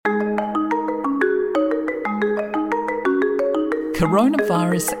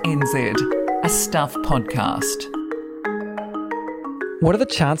Coronavirus NZ, a Stuff podcast. What are the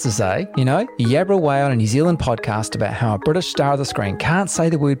chances, eh? You yabber away on a New Zealand podcast about how a British star of the screen can't say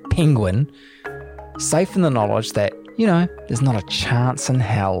the word penguin, safe in the knowledge that, there's not a chance in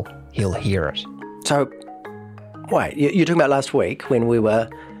hell he'll hear it. So, wait, you're talking about last week when we were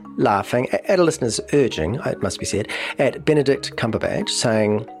laughing at a listener's urging, it must be said, at Benedict Cumberbatch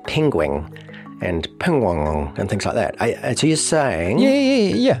saying penguin and penguin and things like that. So you're saying...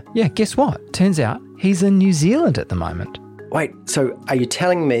 Yeah. Guess what? Turns out he's in New Zealand at the moment. Wait, so are you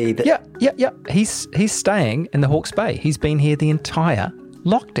telling me that... Yeah. He's staying in the Hawke's Bay. He's been here the entire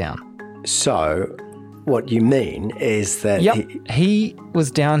lockdown. So what you mean is that... He was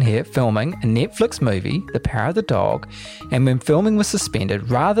down here filming a Netflix movie, The Power of the Dog, and when filming was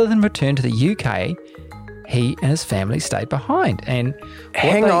suspended, rather than return to the UK, he and his family stayed behind. And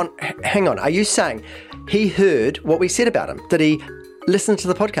Hang on. Are you saying he heard what we said about him? Did he listen to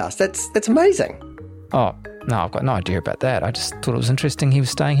the podcast? That's amazing. Oh, no, I've got no idea about that. I just thought it was interesting he was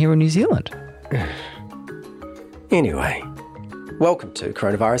staying here in New Zealand. Anyway, welcome to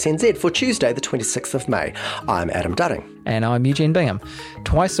Coronavirus NZ for Tuesday, the 26th of May. I'm Adam Dudding. And I'm Eugene Bingham.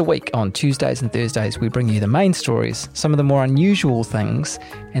 Twice a week on Tuesdays and Thursdays, we bring you the main stories, some of the more unusual things,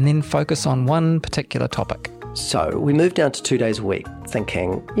 and then focus on one particular topic. So we moved down to 2 days a week,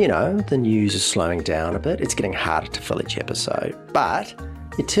 thinking, the news is slowing down a bit. It's getting harder to fill each episode. But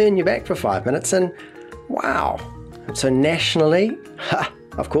you turn your back for 5 minutes and wow. So nationally,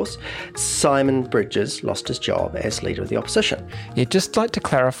 of course, Simon Bridges lost his job as Leader of the Opposition. Yeah, just like to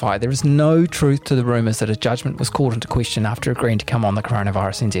clarify, there is no truth to the rumours that his judgment was called into question after agreeing to come on the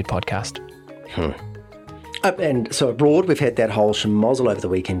Coronavirus NZ podcast. And so abroad, we've had that whole schmozzle over the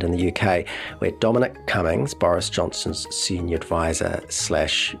weekend in the UK where Dominic Cummings, Boris Johnson's senior advisor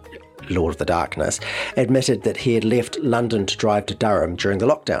 / Lord of the Darkness, admitted that he had left London to drive to Durham during the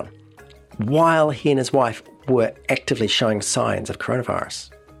lockdown, while he and his wife were actively showing signs of coronavirus.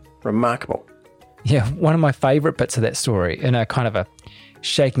 Remarkable. Yeah, one of my favourite bits of that story, in a kind of a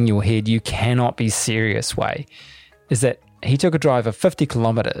shaking your head, you cannot be serious way, is that he took a drive of 50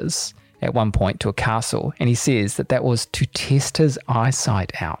 kilometres at one point to a castle, and he says that was to test his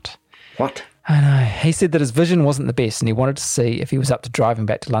eyesight out. What? I know. He said that his vision wasn't the best and he wanted to see if he was up to driving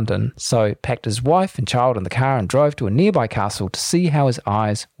back to London, so packed his wife and child in the car and drove to a nearby castle to see how his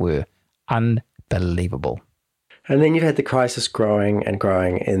eyes were. Unbelievable. And then you've had the crisis growing and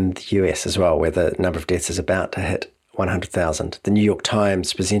growing in the US as well, where the number of deaths is about to hit 100,000. The New York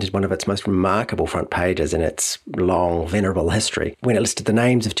Times presented one of its most remarkable front pages in its long, venerable history, when it listed the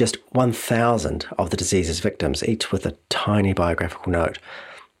names of just 1,000 of the disease's victims, each with a tiny biographical note.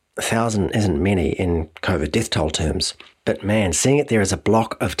 1,000 isn't many in COVID death toll terms, but man, seeing it there as a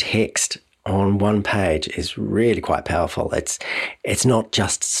block of text on one page is really quite powerful. It's not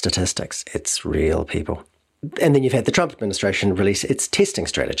just statistics, it's real people. And then you've had the Trump administration release its testing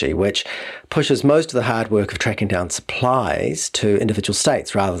strategy, which pushes most of the hard work of tracking down supplies to individual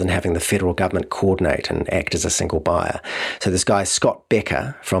states rather than having the federal government coordinate and act as a single buyer. So this guy, Scott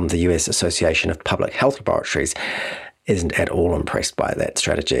Becker from the US Association of Public Health Laboratories, isn't at all impressed by that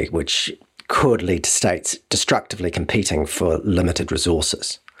strategy, which could lead to states destructively competing for limited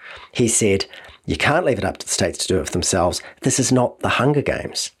resources. He said, you can't leave it up to the states to do it for themselves. This is not the Hunger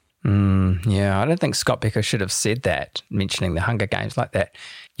Games. Yeah, I don't think Scott Becker should have said that, mentioning the Hunger Games like that.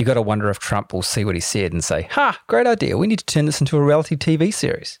 You got to wonder if Trump will see what he said and say, great idea, we need to turn this into a reality TV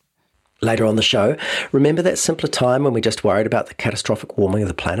series. Later on the show, remember that simpler time when we just worried about the catastrophic warming of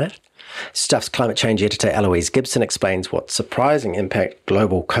the planet? Stuff's climate change editor Eloise Gibson explains what surprising impact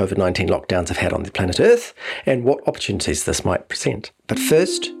global COVID-19 lockdowns have had on the planet Earth and what opportunities this might present. But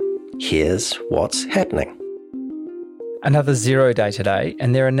first, here's what's happening. Another 0 day today,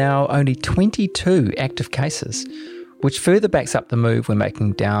 and there are now only 22 active cases, which further backs up the move we're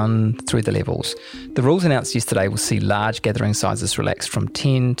making down through the levels. The rules announced yesterday will see large gathering sizes relaxed from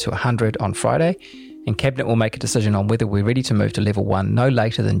 10 to 100 on Friday, and Cabinet will make a decision on whether we're ready to move to level 1 no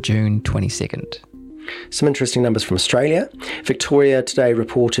later than June 22nd. Some interesting numbers from Australia. Victoria today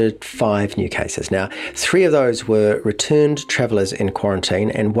reported 5 new cases. Now, 3 of those were returned travellers in quarantine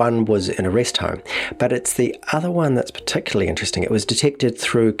and 1 was in a rest home. But it's the other one that's particularly interesting. It was detected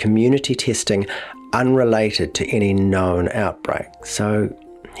through community testing unrelated to any known outbreak. So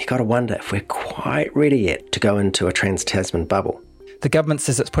you got to wonder if we're quite ready yet to go into a trans-Tasman bubble. The government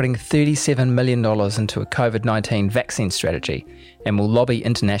says it's putting $37 million into a COVID-19 vaccine strategy and will lobby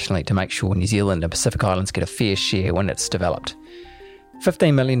internationally to make sure New Zealand and Pacific Islands get a fair share when it's developed.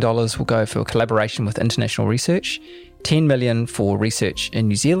 $15 million will go for a collaboration with international research, $10 million for research in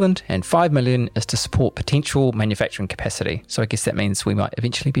New Zealand, and $5 million is to support potential manufacturing capacity. So I guess that means we might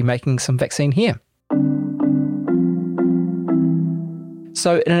eventually be making some vaccine here.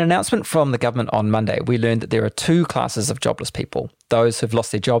 So in an announcement from the government on Monday, we learned that there are two classes of jobless people: those who've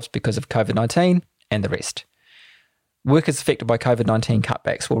lost their jobs because of COVID-19 and the rest. Workers affected by COVID-19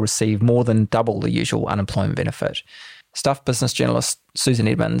 cutbacks will receive more than double the usual unemployment benefit. Stuff business journalist Susan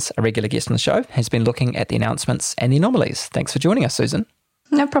Edmonds, a regular guest on the show, has been looking at the announcements and the anomalies. Thanks for joining us, Susan.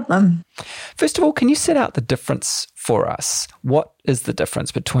 No problem. First of all, can you set out the difference for us? What is the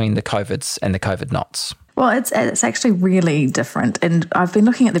difference between the COVIDs and the COVID-nots? Well, it's actually really different. And I've been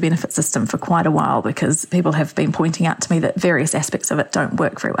looking at the benefit system for quite a while because people have been pointing out to me that various aspects of it don't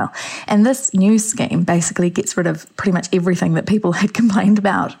work very well. And this new scheme basically gets rid of pretty much everything that people had complained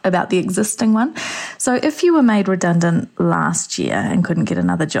about the existing one. So if you were made redundant last year and couldn't get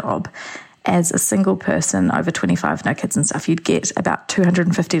another job, as a single person over 25, no kids and stuff, you'd get about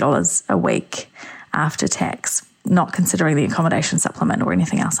 $250 a week after tax, not considering the accommodation supplement or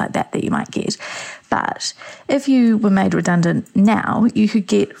anything else like that you might get. But if you were made redundant now, you could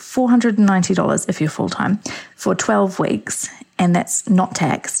get $490 if you're full-time for 12 weeks, and that's not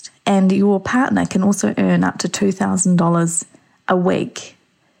taxed. And your partner can also earn up to $2,000 a week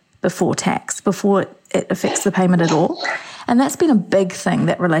before tax, before it affects the payment at all. And that's been a big thing,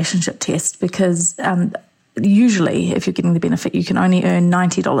 that relationship test, because usually if you're getting the benefit, you can only earn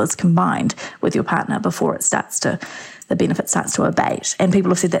 $90 combined with your partner before the benefit starts to abate. And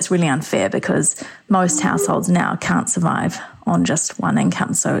people have said that's really unfair because most households now can't survive on just one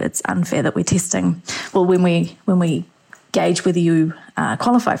income. So it's unfair that we're testing. Well, when we gauge whether you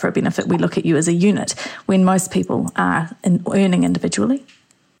qualify for a benefit, we look at you as a unit when most people are earning individually.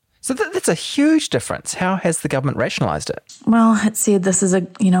 So that's a huge difference. How has the government rationalised it? Well, it said this is a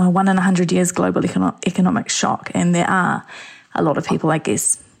 1 in 100 years global economic shock, and there are a lot of people, I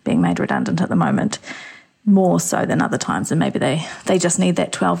guess, being made redundant at the moment, more so than other times, and maybe they just need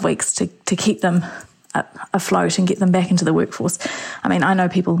that 12 weeks to keep them afloat and get them back into the workforce. I mean, I know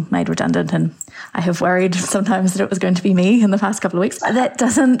people made redundant, and I have worried sometimes that it was going to be me in the past couple of weeks. That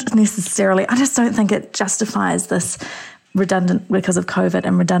doesn't necessarily, I just don't think it justifies this redundant because of COVID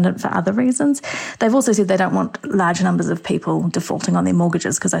and redundant for other reasons. They've also said they don't want large numbers of people defaulting on their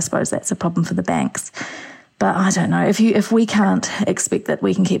mortgages because I suppose that's a problem for the banks. But I don't know, if we can't expect that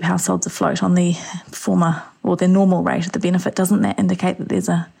we can keep households afloat on the former or the normal rate of the benefit, doesn't that indicate that there's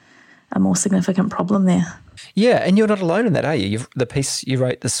a more significant problem there? Yeah, and you're not alone in that, are you? The piece you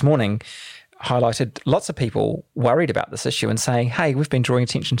wrote this morning highlighted lots of people worried about this issue and saying, hey, we've been drawing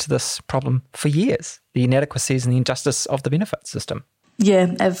attention to this problem for years, the inadequacies and the injustice of the benefit system.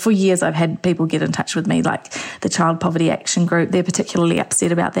 Yeah, for years I've had people get in touch with me, like the Child Poverty Action Group. They're particularly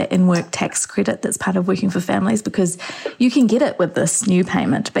upset about that in-work tax credit that's part of working for families, because you can get it with this new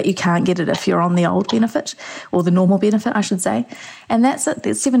payment, but you can't get it if you're on the old benefit, or the normal benefit, I should say. And that's it.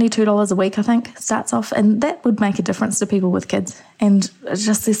 It's $72 a week, I think, starts off. And that would make a difference to people with kids. And it's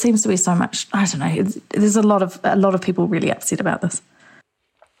just, there seems to be so much, I don't know, there's a lot of people really upset about this.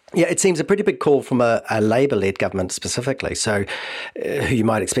 Yeah, it seems a pretty big call from a Labour-led government specifically, so who you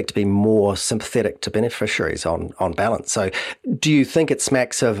might expect to be more sympathetic to beneficiaries on balance. So do you think it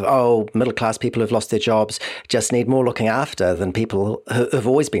smacks of, middle-class people who've lost their jobs just need more looking after than people who've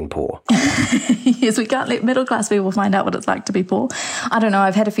always been poor? Yes, we can't let middle-class people find out what it's like to be poor. I don't know,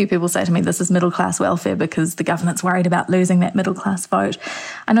 I've had a few people say to me this is middle-class welfare because the government's worried about losing that middle-class vote.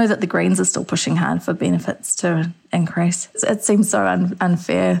 I know that the Greens are still pushing hard for benefits to increase. It seems so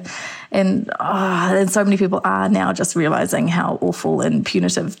unfair, and so many people are now just realising how awful and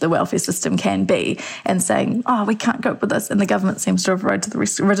punitive the welfare system can be and saying, we can't cope with this, and the government seems to have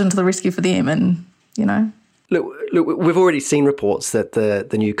ridden to the rescue for them, and, you know. Look, we've already seen reports that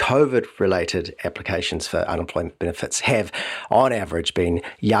the new COVID-related applications for unemployment benefits have, on average, been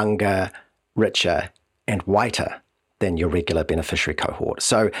younger, richer and whiter than your regular beneficiary cohort.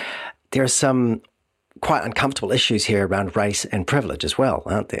 So there are some quite uncomfortable issues here around race and privilege as well,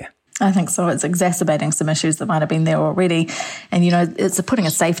 aren't there? I think so. It's exacerbating some issues that might have been there already. And, it's putting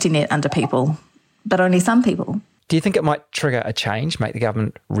a safety net under people, but only some people. Do you think it might trigger a change, make the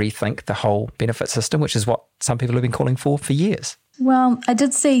government rethink the whole benefit system, which is what some people have been calling for years? Well, I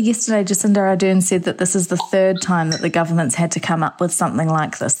did see yesterday Jacinda Ardern said that this is the third time that the government's had to come up with something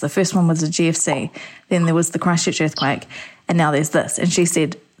like this. The first one was the GFC, then there was the Christchurch earthquake, and now there's this. And she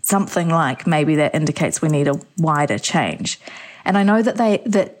said something like maybe that indicates we need a wider change. And I know that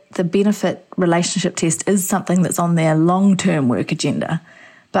the benefit relationship test is something that's on their long-term work agenda,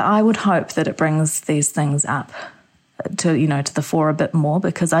 but I would hope that it brings these things up to the fore a bit more,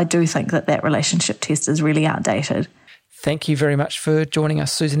 because I do think that relationship test is really outdated. thank you very much for joining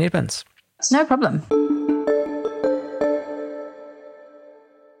us, Susan Edmonds. No problem.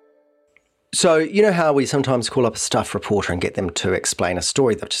 So, you know how we sometimes call up a staff reporter and get them to explain a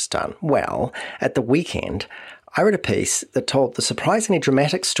story they've just done? Well, at the weekend, I read a piece that told the surprisingly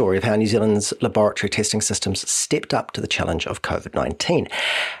dramatic story of how New Zealand's laboratory testing systems stepped up to the challenge of COVID-19.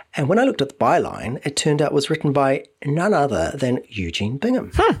 And when I looked at the byline, it turned out it was written by none other than Eugene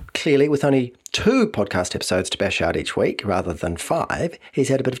Bingham. Clearly, with only 2 podcast episodes to bash out each week rather than 5, he's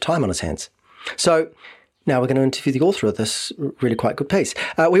had a bit of time on his hands. So now we're going to interview the author of this really quite good piece.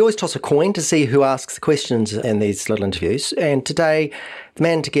 We always toss a coin to see who asks the questions in these little interviews. And today, the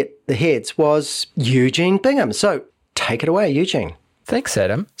man to get the heads was Eugene Bingham. So take it away, Eugene. Thanks,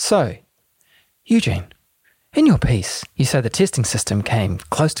 Adam. So, Eugene, in your piece, you say the testing system came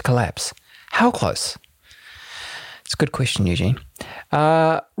close to collapse. How close? It's a good question, Eugene.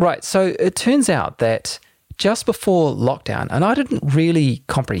 Right, so it turns out that just before lockdown, and I didn't really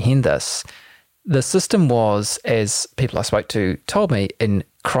comprehend this, the system was, as people I spoke to told me, in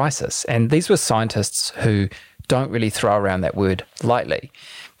crisis. And these were scientists who don't really throw around that word lightly.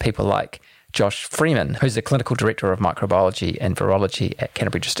 People like Josh Freeman, who's the clinical director of microbiology and virology at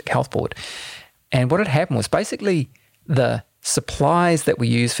Canterbury District Health Board. And what had happened was basically the supplies that we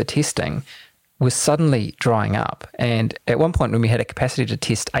use for testing were suddenly drying up. And at one point when we had a capacity to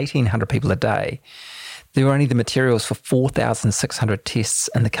test 1,800 people a day, there were only the materials for 4,600 tests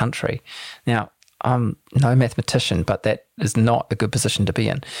in the country. Now, I'm no mathematician, but that is not a good position to be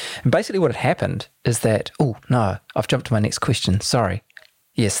in. And basically what had happened is that, oh, no, I've jumped to my next question. Sorry.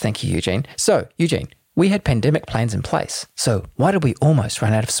 Yes, thank you, Eugene. So, Eugene, we had pandemic plans in place. So why did we almost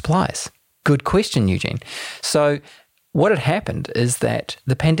run out of supplies? Good question, Eugene. So what had happened is that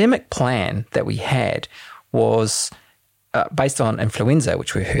the pandemic plan that we had was based on influenza,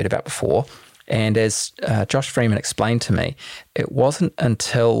 which we heard about before. And as Josh Freeman explained to me, it wasn't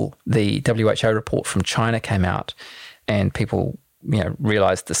until the WHO report from China came out and people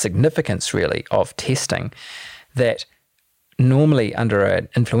realised the significance really of testing that normally under an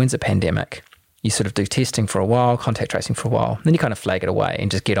influenza pandemic, you sort of do testing for a while, contact tracing for a while, then you kind of flag it away and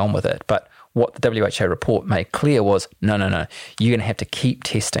just get on with it. But what the WHO report made clear was, no, you're going to have to keep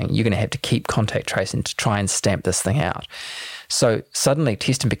testing. You're going to have to keep contact tracing to try and stamp this thing out. So suddenly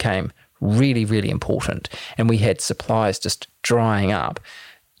testing became really, really important. And we had supplies just drying up.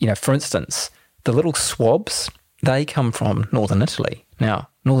 For instance, the little swabs, they come from Northern Italy. Now,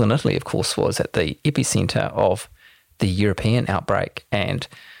 Northern Italy, of course, was at the epicenter of the European outbreak. And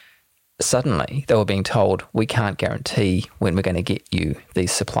suddenly they were being told, we can't guarantee when we're going to get you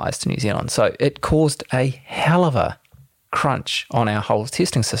these supplies to New Zealand. So it caused a hell of a crunch on our whole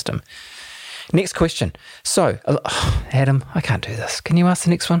testing system. Next question. So, Adam, I can't do this. Can you ask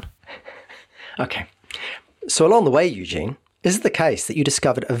the next one? Okay. So along the way, Eugene, is it the case that you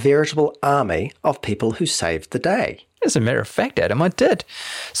discovered a veritable army of people who saved the day? As a matter of fact, Adam, I did.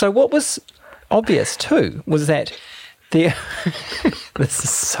 So what was obvious too was that this is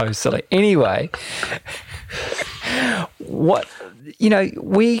so silly. Anyway,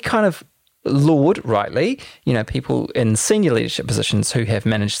 we kind of laud, rightly, people in senior leadership positions who have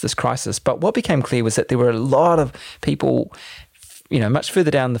managed this crisis. But what became clear was that there were a lot of people much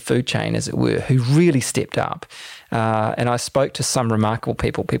further down the food chain, as it were, who really stepped up. And I spoke to some remarkable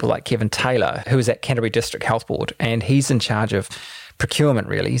people like Kevin Taylor, who is at Canterbury District Health Board, and he's in charge of procurement,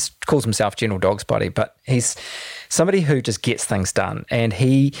 really. He calls himself General Dog's Body, but he's somebody who just gets things done. And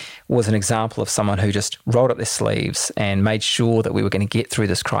he was an example of someone who just rolled up their sleeves and made sure that we were going to get through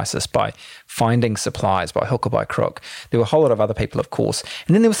this crisis by finding supplies by hook or by crook. There were a whole lot of other people, of course.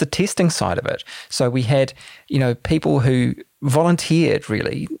 And then there was the testing side of it. So we had, people who volunteered,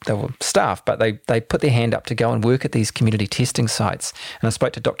 really. They were staff, but they put their hand up to go and work at these community testing sites. And I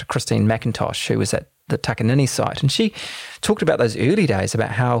spoke to Dr. Christine McIntosh, who was at the Takanini site, and she talked about those early days,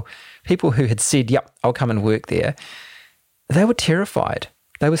 about how people who had said, yep, I'll come and work there, they were terrified.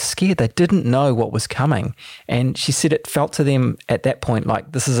 They were scared. They didn't know what was coming. And she said it felt to them at that point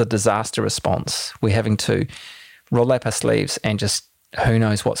like this is a disaster response. We're having to roll up our sleeves and just who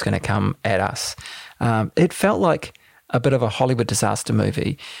knows what's going to come at us. It felt like a bit of a Hollywood disaster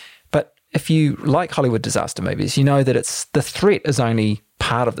movie. But if you like Hollywood disaster movies, you know that the threat is only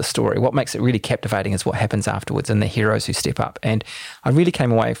part of the story. What makes it really captivating is what happens afterwards and the heroes who step up. And I really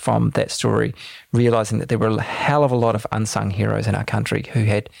came away from that story realising that there were a hell of a lot of unsung heroes in our country who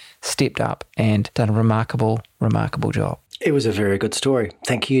had stepped up and done a remarkable, remarkable job. It was a very good story.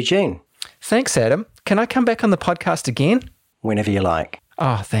 Thank you, Eugene. Thanks, Adam. Can I come back on the podcast again? Whenever you like.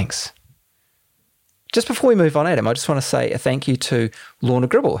 Oh, thanks. Just before we move on, Adam, I just want to say a thank you to Lorna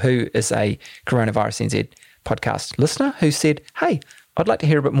Gribble, who is a Coronavirus NZ podcast listener who said, hey, I'd like to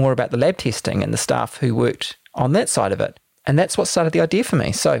hear a bit more about the lab testing and the staff who worked on that side of it. And that's what started the idea for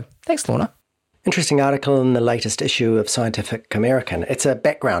me. So thanks, Lorna. Interesting article in the latest issue of Scientific American. It's a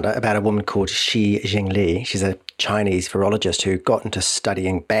backgrounder about a woman called Shi Jingli. She's a Chinese virologist who got into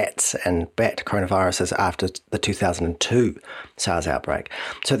studying bats and bat coronaviruses after the 2002 SARS outbreak.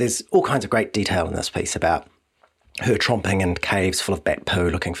 So there's all kinds of great detail in this piece about her tromping in caves full of bat poo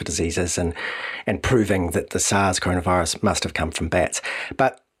looking for diseases and proving that the SARS coronavirus must have come from bats.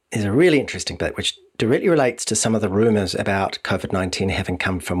 But there's a really interesting bit which directly relates to some of the rumours about COVID-19 having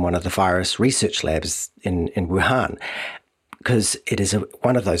come from one of the virus research labs in Wuhan, because it is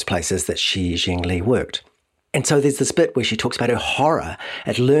one of those places that Shi Jingli worked. And so there's this bit where she talks about her horror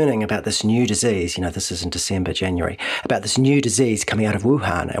at learning about this new disease, this is in December, January, about this new disease coming out of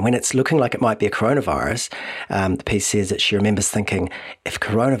Wuhan. And when it's looking like it might be a coronavirus, the piece says that she remembers thinking, if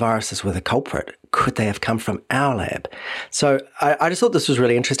coronaviruses were the culprit, could they have come from our lab? So I just thought this was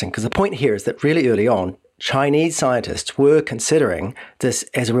really interesting, because the point here is that really early on, Chinese scientists were considering this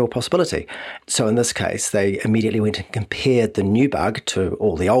as a real possibility. So in this case, they immediately went and compared the new bug to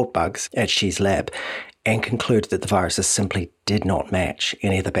all the old bugs at Shi's lab, and concluded that the viruses simply did not match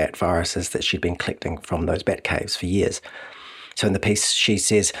any of the bat viruses that she'd been collecting from those bat caves for years. So in the piece, she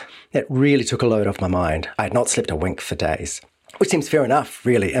says, that really took a load off my mind. I had not slept a wink for days. Which seems fair enough,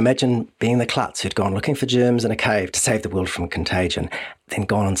 really. Imagine being the klutz who'd gone looking for germs in a cave to save the world from contagion, then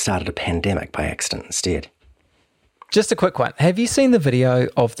gone and started a pandemic by accident instead. Just a quick one. Have you seen the video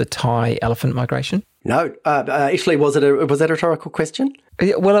of the Thai elephant migration? No. Actually, was that a rhetorical question?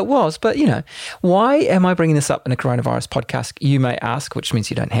 Well, it was, but, why am I bringing this up in a coronavirus podcast, you may ask, which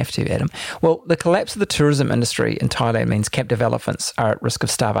means you don't have to, Adam. Well, the collapse of the tourism industry in Thailand means captive elephants are at risk of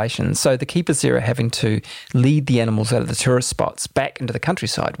starvation. So the keepers there are having to lead the animals out of the tourist spots back into the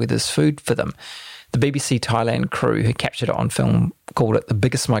countryside where there's food for them. The BBC Thailand crew who captured it on film called it the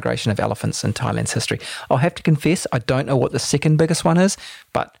biggest migration of elephants in Thailand's history. I'll have to confess, I don't know what the second biggest one is,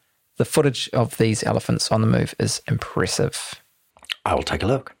 but the footage of these elephants on the move is impressive. I will take a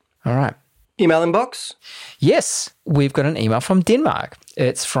look. All right. Email inbox? Yes, we've got an email from Denmark.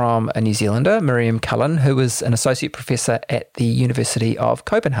 It's from a New Zealander, Miriam Cullen, who is an associate professor at the University of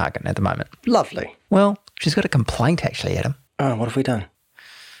Copenhagen at the moment. Lovely. Well, she's got a complaint actually, Adam. Oh, what have we done?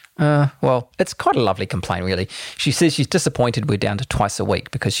 Well, it's quite a lovely complaint, really. She says she's disappointed we're down to twice a week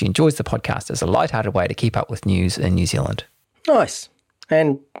because she enjoys the podcast as a lighthearted way to keep up with news in New Zealand. Nice.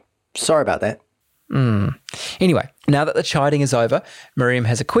 And sorry about that. Anyway, now that the chiding is over, Miriam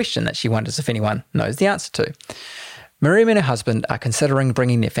has a question that she wonders if anyone knows the answer to. Miriam and her husband are considering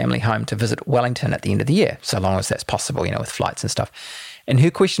bringing their family home to visit Wellington at the end of the year, so long as that's possible, with flights and stuff. And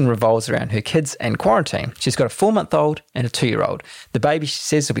her question revolves around her kids and quarantine. She's got a 4-month-old and a 2-year-old. The baby, she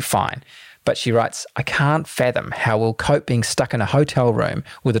says, will be fine. But she writes, I can't fathom how we'll cope being stuck in a hotel room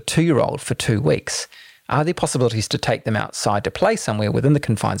with a 2-year-old for 2 weeks. Are there possibilities to take them outside to play somewhere within the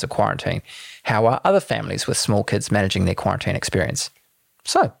confines of quarantine? How are other families with small kids managing their quarantine experience?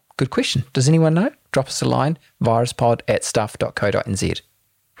 So, good question. Does anyone know? Drop us a line, viruspod@stuff.co.nz.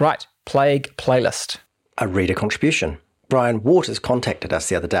 Right, plague playlist. A reader contribution. Brian Waters contacted us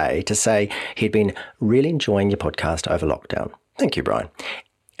the other day to say he'd been really enjoying your podcast over lockdown. Thank you, Brian.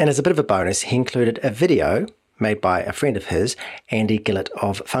 And as a bit of a bonus, he included a video made by a friend of his, Andy Gillett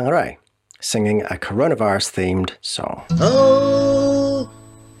of Whangarei, singing a coronavirus-themed song. Oh,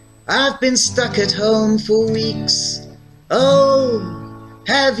 I've been stuck at home for weeks. Oh,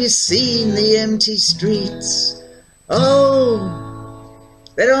 have you seen the empty streets? Oh,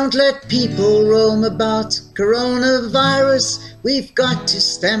 they don't let people roam about. Coronavirus, we've got to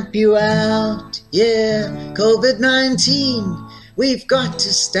stamp you out. Yeah, COVID-19, we've got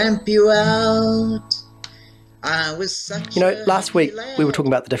to stamp you out. Last week we were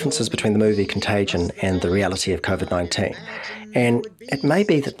talking about the differences between the movie Contagion and the reality of COVID-19. And it may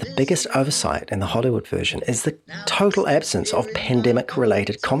be that the biggest oversight in the Hollywood version is the total absence of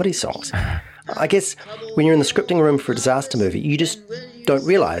pandemic-related comedy songs. I guess when you're in the scripting room for a disaster movie, you just don't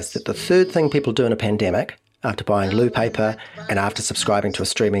realise that the third thing people do in a pandemic, after buying loo paper and after subscribing to a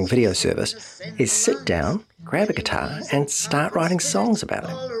streaming video service, is sit down, grab a guitar and start writing songs about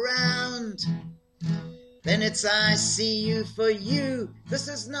it. Then it's I see you for you. This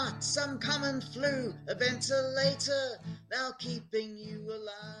is not some common flu. A ventilator now keeping you alive.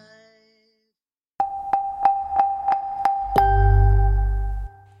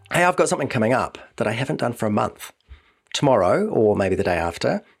 Hey, I've got something coming up that I haven't done for a month. Tomorrow, or maybe the day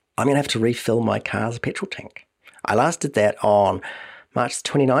after, I'm going to have to refill my car's petrol tank. I last did that on March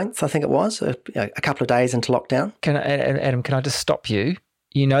 29th, I think it was, a couple of days into lockdown. Adam, can I just stop you?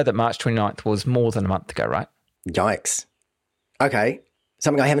 You know that March 29th was more than a month ago, right? Yikes. Okay,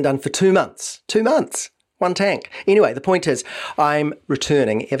 something I haven't done for 2 months. 2 months. 1 tank. Anyway, the point is I'm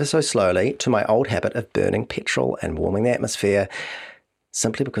returning ever so slowly to my old habit of burning petrol and warming the atmosphere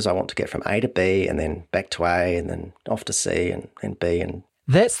simply because I want to get from A to B and then back to A and then off to C and B. And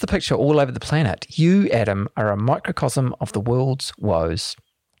that's the picture all over the planet. You, Adam, are a microcosm of the world's woes.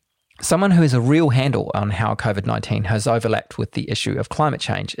 Someone who has a real handle on how COVID-19 has overlapped with the issue of climate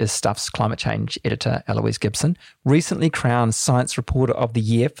change is Stuff's climate change editor, Eloise Gibson, recently crowned Science Reporter of the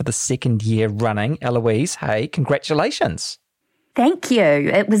Year for the 2nd year running. Eloise, hey, congratulations. Thank you.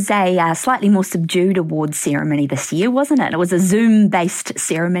 It was a slightly more subdued awards ceremony this year, wasn't it? It was a Zoom-based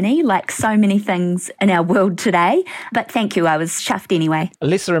ceremony, like so many things in our world today. But thank you, I was chuffed anyway. A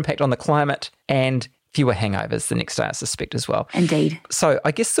lesser impact on the climate and fewer hangovers the next day, I suspect, as well. Indeed. So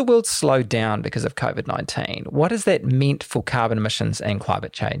I guess the world slowed down because of COVID-19. What has that meant for carbon emissions and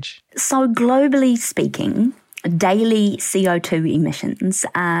climate change? So globally speaking, daily CO2 emissions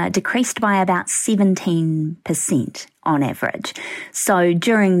decreased by about 17% on average. So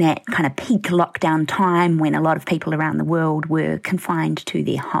during that kind of peak lockdown time when a lot of people around the world were confined to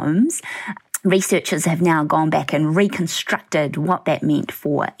their homes, researchers have now gone back and reconstructed what that meant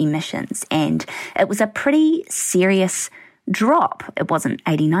for emissions. And it was a pretty serious drop. It wasn't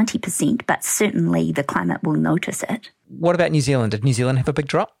 80-90%, but certainly the climate will notice it. What about New Zealand? Did New Zealand have a big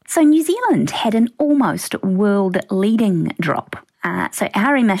drop? So New Zealand had an almost world-leading drop. So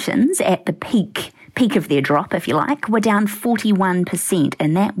our emissions at the peak of their drop, if you like, were down 41%,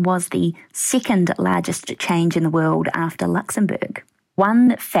 and that was the second largest change in the world after Luxembourg.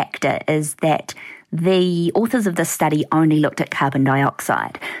 One factor is that the authors of this study only looked at carbon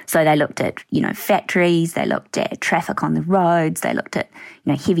dioxide. So they looked at, factories, they looked at traffic on the roads, they looked at,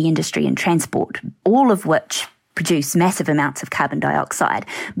 heavy industry and transport, all of which produce massive amounts of carbon dioxide.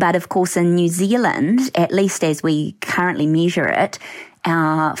 But of course, in New Zealand, at least as we currently measure it,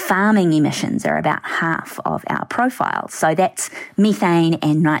 our farming emissions are about half of our profile. So that's methane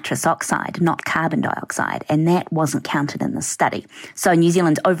and nitrous oxide, not carbon dioxide, and that wasn't counted in the study. So New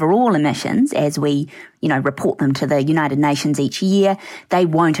Zealand's overall emissions, as we report them to the United Nations each year, they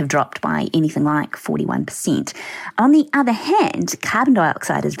won't have dropped by anything like 41%. On the other hand, carbon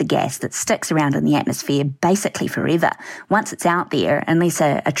dioxide is the gas that sticks around in the atmosphere basically forever. Once it's out there, unless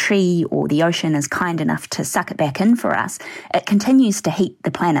a tree or the ocean is kind enough to suck it back in for us, it continues to heat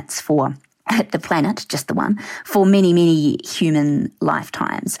the planet, just the one, for many, many human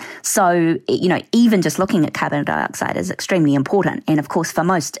lifetimes. So, even just looking at carbon dioxide is extremely important. And of course, for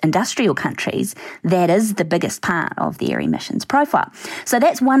most industrial countries, that is the biggest part of their emissions profile. So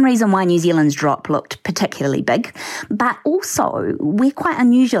that's one reason why New Zealand's drop looked particularly big. But also, we're quite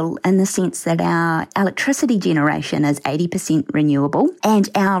unusual in the sense that our electricity generation is 80% renewable, and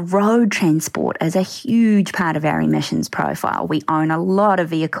our road transport is a huge part of our emissions profile. We own a lot of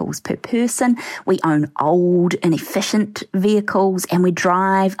vehicles per person. We own old, inefficient vehicles, and we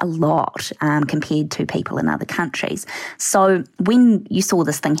drive a lot compared to people in other countries. So when you saw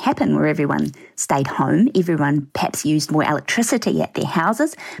this thing happen where everyone stayed home, everyone perhaps used more electricity at their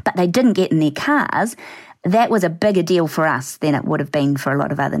houses, but they didn't get in their cars, that was a bigger deal for us than it would have been for a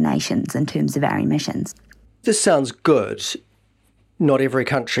lot of other nations in terms of our emissions. This sounds good. Not every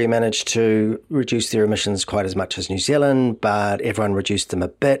country managed to reduce their emissions quite as much as New Zealand, but everyone reduced them a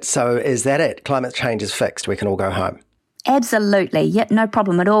bit. So is that it? Climate change is fixed. We can all go home. Absolutely. Yep, no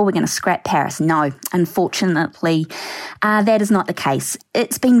problem at all. We're going to scrap Paris. No, unfortunately, that is not the case.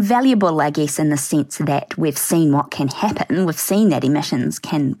 It's been valuable, I guess, in the sense that we've seen what can happen. We've seen that emissions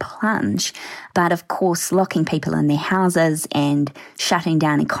can plunge. But of course, locking people in their houses and shutting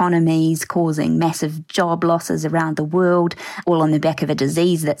down economies, causing massive job losses around the world, all on the back of a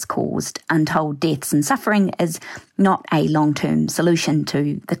disease that's caused untold deaths and suffering, is not a long-term solution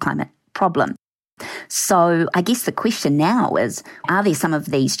to the climate problem. So I guess the question now is, are there some of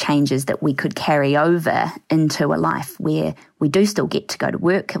these changes that we could carry over into a life where we do still get to go to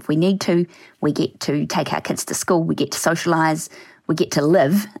work if we need to, we get to take our kids to school, we get to socialise, we get to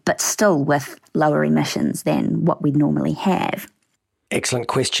live, but still with lower emissions than what we normally have? Excellent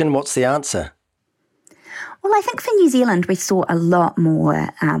question. What's the answer? Well, I think for New Zealand, we saw a lot more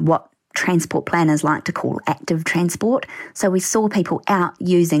what transport planners like to call active transport. So we saw people out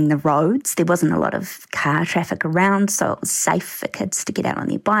using the roads. There wasn't a lot of car traffic around, so it was safe for kids to get out on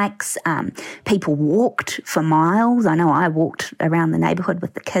their bikes. People walked for miles. I know I walked around the neighbourhood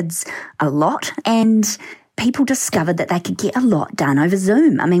with the kids a lot. And people discovered that they could get a lot done over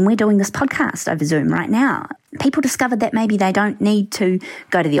Zoom. I mean, we're doing this podcast over Zoom right now. People discovered that maybe they don't need to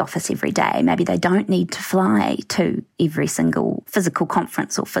go to the office every day. Maybe they don't need to fly to every single physical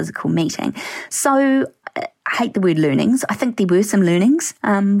conference or physical meeting. So I hate the word learnings. I think there were some learnings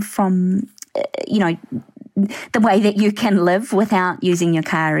from, the way that you can live without using your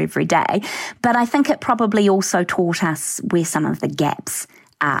car every day. But I think it probably also taught us where some of the gaps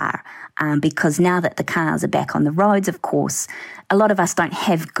are. Because now that the cars are back on the roads, of course, a lot of us don't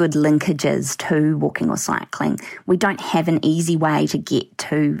have good linkages to walking or cycling. We don't have an easy way to get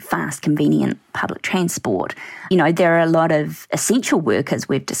to fast, convenient public transport. There are a lot of essential workers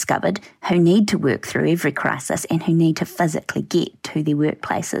we've discovered who need to work through every crisis and who need to physically get to their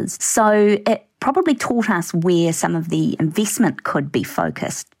workplaces. So it probably taught us where some of the investment could be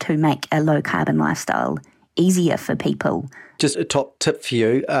focused to make a low-carbon lifestyle easier for people. Just a top tip for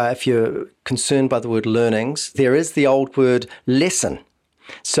you, if you're concerned by the word learnings, there is the old word lesson.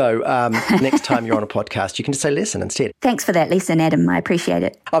 So next time you're on a podcast, you can just say lesson instead. Thanks for that lesson, Adam. I appreciate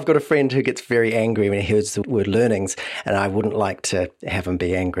it. I've got a friend who gets very angry when he hears the word learnings, and I wouldn't like to have him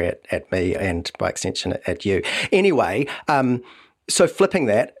be angry at me and by extension at you. Anyway, so flipping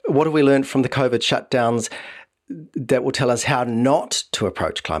that, what have we learned from the COVID shutdowns that will tell us how not to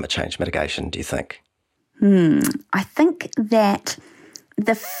approach climate change mitigation, do you think? I think that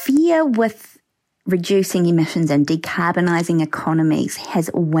the fear with reducing emissions and decarbonising economies has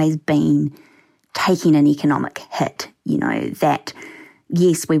always been taking an economic hit. That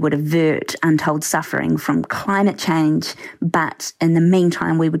yes, we would avert untold suffering from climate change, but in the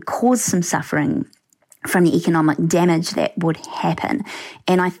meantime, we would cause some suffering from the economic damage that would happen.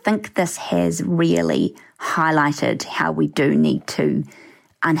 And I think this has really highlighted how we do need to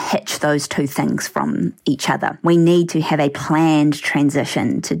unhitch those two things from each other. We need to have a planned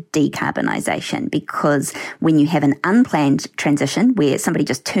transition to decarbonisation, because when you have an unplanned transition where somebody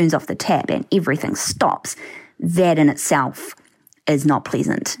just turns off the tap and everything stops, that in itself is not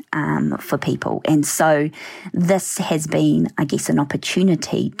pleasant for people. And so this has been, I guess, an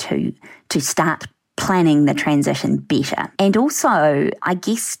opportunity to start planning the transition better. And also, I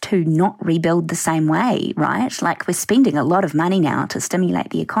guess, to not rebuild the same way, right? Like, we're spending a lot of money now to stimulate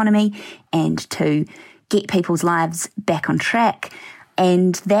the economy and to get people's lives back on track.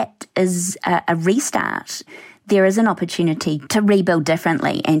 And that is a restart. There is an opportunity to rebuild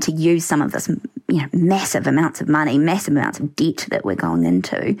differently and to use some of this, massive amounts of money, massive amounts of debt that we're going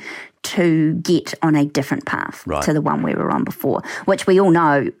into to get on a different path to the one we were on before, which we all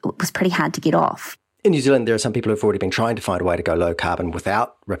know was pretty hard to get off. In New Zealand, there are some people who've already been trying to find a way to go low carbon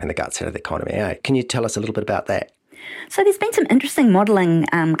without ripping the guts out of the economy. Can you tell us a little bit about that? So there's been some interesting modelling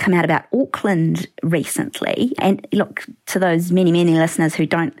come out about Auckland recently. And look, to those many, many listeners who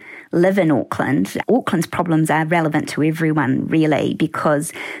don't live in Auckland, Auckland's problems are relevant to everyone, really,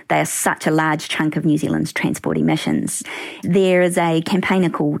 because they are such a large chunk of New Zealand's transport emissions. There is a campaigner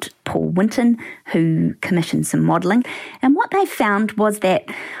called Paul Winton who commissioned some modelling. And what they found was that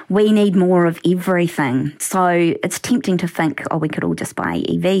we need more of everything. So it's tempting to think, we could all just buy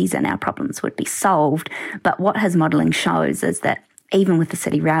EVs and our problems would be solved. But what his modelling shows is that even with the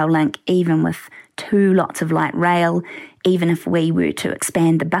City Rail link, even with 2 lots of light rail, even if we were to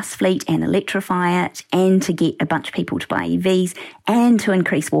expand the bus fleet and electrify it and to get a bunch of people to buy EVs and to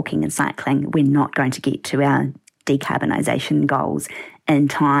increase walking and cycling, we're not going to get to our decarbonisation goals in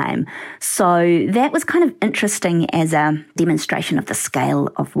time. So that was kind of interesting as a demonstration of the scale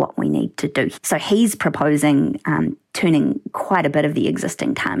of what we need to do. So he's proposing turning quite a bit of the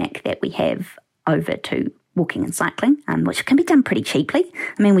existing tarmac that we have over to walking and cycling, which can be done pretty cheaply.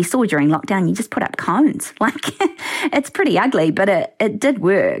 I mean, we saw during lockdown, you just put up cones. Like, it's pretty ugly, but it did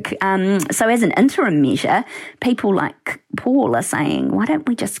work. So as an interim measure, people like Paul are saying, why don't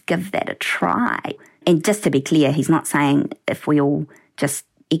we just give that a try? And just to be clear, he's not saying if we all just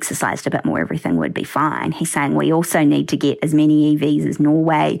exercised a bit more, everything would be fine. He's saying we also need to get as many EVs as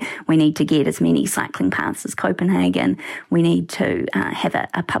Norway. We need to get as many cycling paths as Copenhagen. We need to have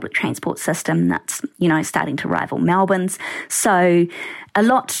a public transport system that's, starting to rival Melbourne's. So a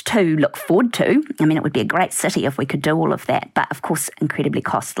lot to look forward to. I mean, it would be a great city if we could do all of that, but of course, incredibly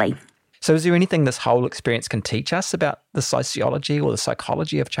costly. So is there anything this whole experience can teach us about the sociology or the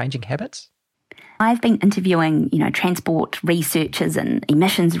psychology of changing habits? I've been interviewing, transport researchers and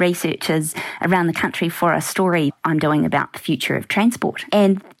emissions researchers around the country for a story I'm doing about the future of transport.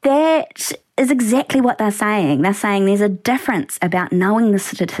 And that is exactly what they're saying. They're saying there's a difference about knowing the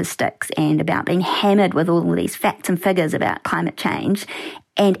statistics and about being hammered with all of these facts and figures about climate change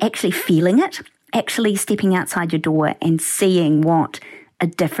and actually feeling it, actually stepping outside your door and seeing what a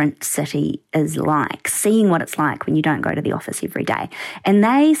different city is like, seeing what it's like when you don't go to the office every day. And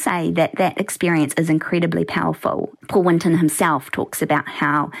they say that that experience is incredibly powerful. Paul Winton himself talks about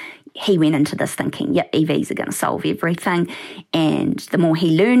how he went into this thinking, yep, EVs are going to solve everything. And the more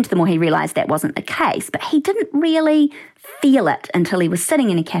he learned, the more he realised that wasn't the case. But he didn't really feel it until he was sitting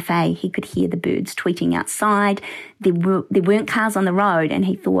in a cafe. He could hear the birds tweeting outside. There weren't cars on the road. And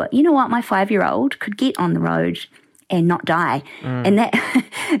he thought, you know what, my 5-year-old could get on the road and not die. And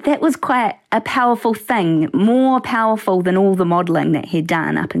that was quite a powerful thing, more powerful than all the modelling that he'd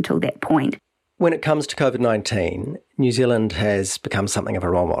done up until that point. When it comes to COVID-19, New Zealand has become something of a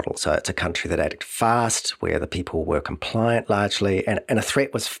role model. So it's a country that acted fast, where the people were compliant largely, and a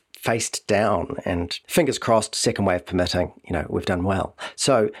threat was faced down. And fingers crossed, second wave permitting, we've done well.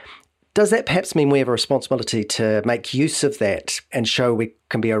 So does that perhaps mean we have a responsibility to make use of that and show we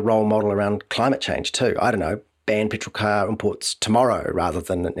can be a role model around climate change too? I don't know, ban petrol car imports tomorrow rather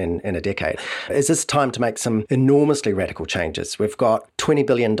than in a decade. Is this time to make some enormously radical changes? We've got $20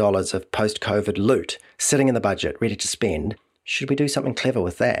 billion of post-COVID loot sitting in the budget, ready to spend. Should we do something clever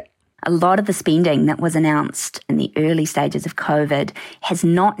with that? A lot of the spending that was announced in the early stages of COVID has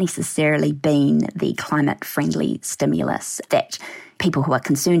not necessarily been the climate-friendly stimulus that people who are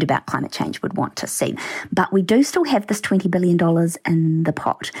concerned about climate change would want to see. But we do still have this $20 billion in the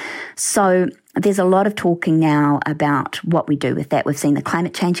pot. So there's a lot of talking now about what we do with that. We've seen the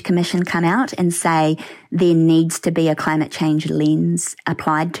Climate Change Commission come out and say there needs to be a climate change lens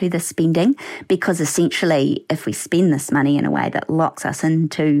applied to the spending, because essentially if we spend this money in a way that locks us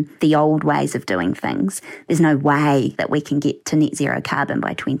into the old ways of doing things, there's no way that we can get to net zero carbon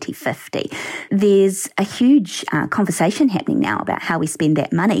by 2050. There's a huge conversation happening now about how we spend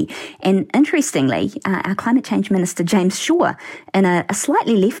that money. And interestingly, our Climate Change Minister, James Shaw, in a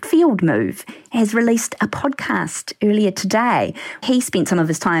slightly left field move, has released a podcast earlier today. He spent some of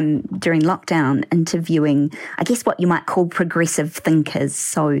his time during lockdown interviewing, I guess, what you might call progressive thinkers.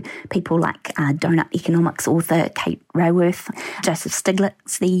 So people like Donut Economics author Kate Raworth, Joseph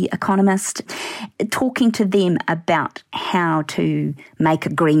Stiglitz, the economist, talking to them about how to make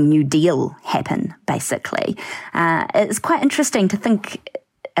a Green New Deal happen, basically. It's quite interesting to think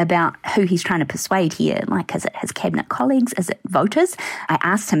about who he's trying to persuade here. Like, is it his cabinet colleagues? Is it voters? I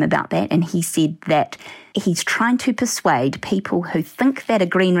asked him about that, and he said that he's trying to persuade people who think that a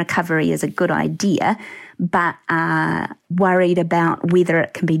green recovery is a good idea, but are worried about whether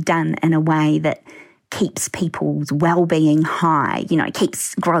it can be done in a way that keeps people's well-being high,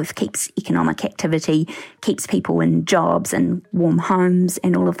 keeps growth, keeps economic activity, keeps people in jobs and warm homes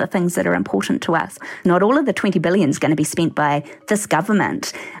and all of the things that are important to us. Not all of the $20 billion is going to be spent by this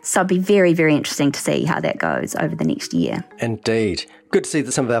government. So it'd be very, very interesting to see how that goes over the next year. Indeed. Good to see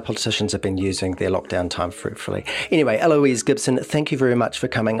that some of our politicians have been using their lockdown time fruitfully. Anyway, Eloise Gibson, thank you very much for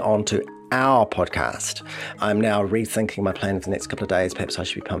coming on to our podcast. I'm now rethinking my plan for the next couple of days. Perhaps I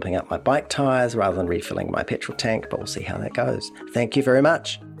should be pumping up my bike tyres rather than refilling my petrol tank, but we'll see how that goes. Thank you very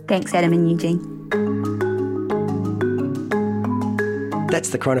much. Thanks, Adam and Eugene. That's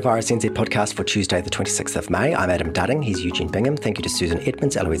the Coronavirus NZ podcast for Tuesday, the 26th of May. I'm Adam Dudding. He's Eugene Bingham. Thank you to Susan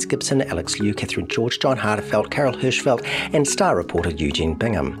Edmonds, Eloise Gibson, Alex Liu, Catherine George, John Hardefeld, Carol Hirschfeld, and star reporter Eugene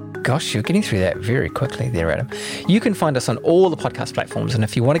Bingham. Gosh, you're getting through that very quickly there, Adam. You can find us on all the podcast platforms, and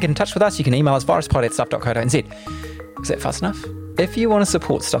if you want to get in touch with us, you can email us viruspod@stuff.co.nz. Is that fast enough? If you want to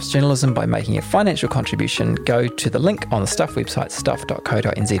support Stuff's journalism by making a financial contribution, go to the link on the Stuff website,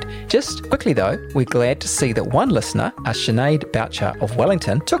 stuff.co.nz. Just quickly though, we're glad to see that one listener, a Sinead Boucher of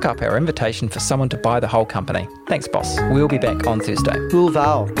Wellington, took up our invitation for someone to buy the whole company. Thanks, boss. We'll be back on Thursday. Cool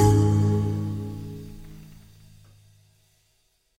Val.